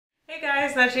Hey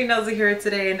guys, NaturallyNellzy here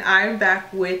today, and I'm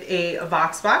back with a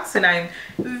VoxBox, and I'm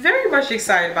very much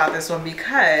excited about this one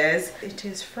because it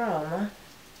is from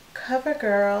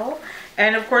CoverGirl.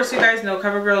 And of course, you guys know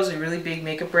CoverGirl is a really big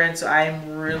makeup brand, so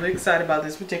I'm really excited about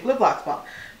this particular VoxBox.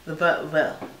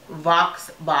 The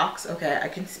VoxBox, okay, I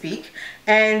can speak.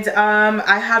 And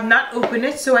I have not opened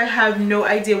it, so I have no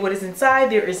idea what is inside.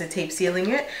 There is a tape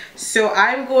sealing it, so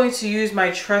I'm going to use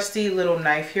my trusty little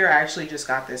knife here. I actually just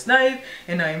got this knife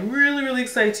and I'm really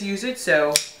excited to use it,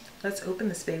 so let's open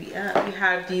this baby up. We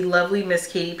have the lovely Miss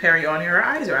Katy Perry on here. Her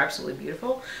eyes are absolutely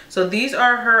beautiful. So these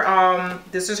are her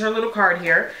this is her little card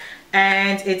here,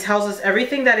 and it tells us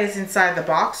everything that is inside the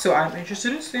box. So I'm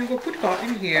interested in seeing what we got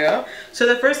in here. So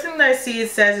the first thing that I see it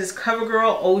says is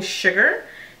CoverGirl Oh Sugar,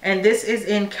 and this is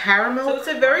in caramel. So it's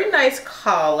a very nice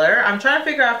color. I'm trying to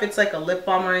figure out if it's like a lip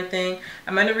balm or anything.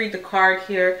 I'm going to read the card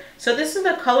here. So this is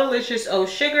the Colorlicious Oh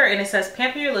Sugar, and it says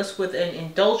pamper your lips with an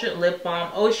indulgent lip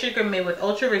balm. Oh Sugar, made with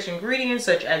ultra rich ingredients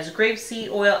such as grapeseed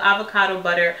oil, avocado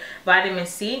butter, vitamin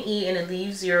C and E, and it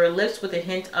leaves your lips with a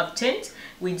hint of tint.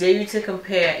 We dare you to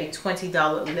compare a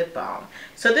 $20 lip balm.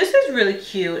 So this is really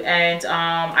cute, and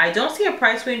I don't see a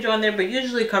price range on there, but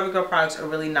usually CoverGirl products are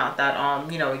really not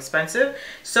that you know, expensive.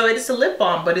 So it is a lip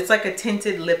balm, but it's like a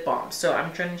tinted lip balm. So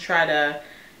I'm trying to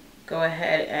go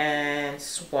ahead and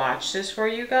swatch this for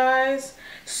you guys.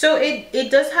 So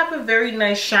it does have a very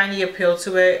nice shiny appeal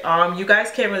to it. You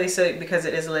guys can't really see it because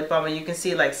it is a lip balm, but you can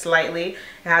see like slightly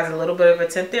it has a little bit of a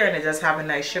tint there, and it does have a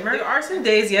nice shimmer. There are some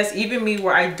days, yes, even me,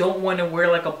 where I don't want to wear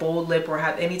like a bold lip or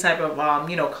have any type of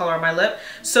you know, color on my lip.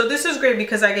 So this is great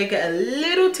because I can get a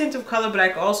little tint of color, but I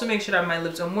can also make sure that my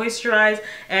lips are moisturized.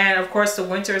 And of course the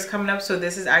winter is coming up, so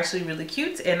this is actually really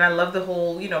cute, and I love the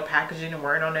whole, you know, packaging and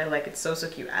wearing on it. Like, it's so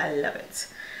cute. I love it.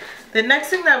 The next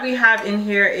thing that we have in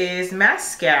here is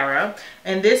mascara,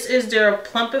 and this is their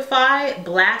Plumpify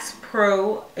Blast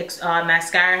Pro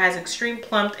mascara. It has extreme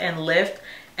plump and lift,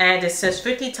 and it says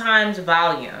 50 times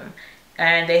volume,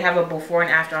 and they have a before and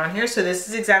after on here. So this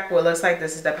is exactly what it looks like.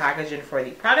 This is the packaging for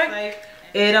the product.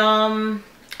 It oh,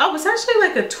 it's actually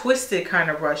like a twisted kind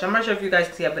of brush. I'm not sure if you guys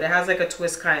can see it, but it has like a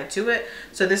twist kind of to it.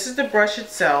 So this is the brush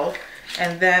itself,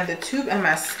 and then the tube and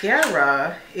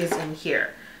mascara is in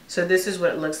here. So this is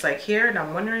what it looks like here, and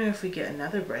I'm wondering if we get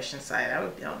another brush inside.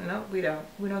 No, we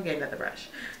don't get another brush.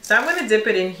 So I'm going to dip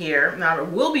it in here. Now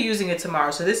we'll be using it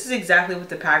tomorrow. So this is exactly what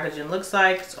the packaging looks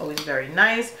like. It's always very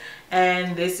nice.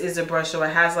 And this is a brush, so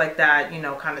it has like that, you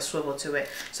know, kind of swivel to it.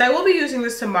 So I will be using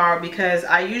this tomorrow because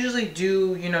I usually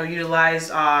do, you know, utilize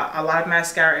a lot of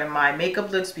mascara in my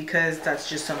makeup looks, because that's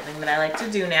just something that I like to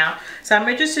do now. So I'm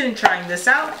interested in trying this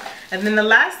out. And then the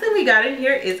last thing we got in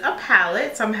here is a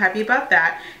palette, so I'm happy about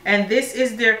that. And this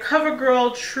is their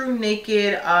CoverGirl True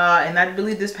Naked, and I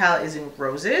believe this palette is in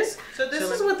roses. So this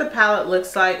is what the palette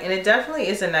looks like, and it definitely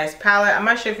is a nice palette. I'm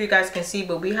not sure if you guys can see,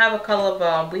 but we have a color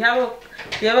of we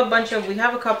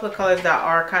have a couple of colors that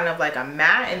are kind of like a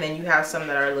matte, and then you have some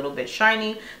that are a little bit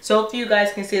shiny. So hopefully you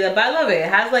guys can see that, but I love it. It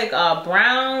has like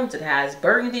browns, it has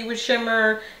burgundy with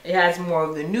shimmer, it has more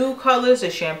of the nude colors, the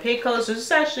champagne colors. So this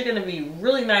is actually going to be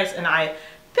really nice, and I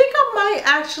think I might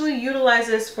actually utilize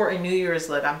this for a New Year's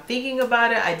look. I'm thinking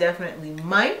about it. I definitely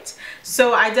might.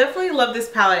 So I definitely love this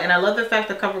palette, and I love the fact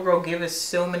that CoverGirl gave us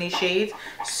so many shades.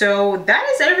 So that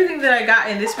is everything that I got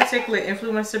in this particular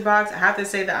Influenster box. I have to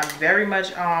say that I'm very much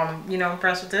you know,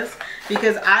 impressed with this,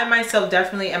 because I myself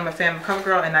definitely am a fan of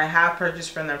CoverGirl, and I have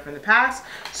purchased from them from the past.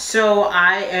 So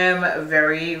I am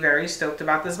very stoked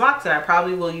about this box, and I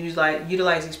probably will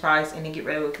utilize these products in a get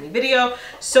ready with me video.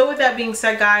 So with that being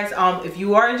said, guys, if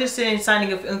you are interested in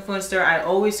signing up for Influenster, I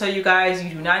always tell you guys, you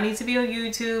do not need to be on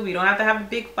YouTube. You don't have to have a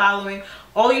big following.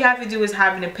 All you have to do is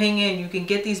have an opinion. You can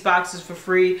get these boxes for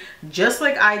free, just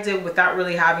like I did, without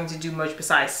really having to do much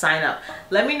besides sign up.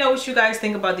 Let me know what you guys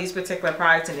think about these particular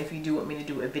products, and if you do want me to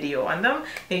do a video on them.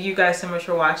 Thank you guys so much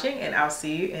for watching, and I'll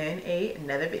see you in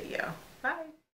another video.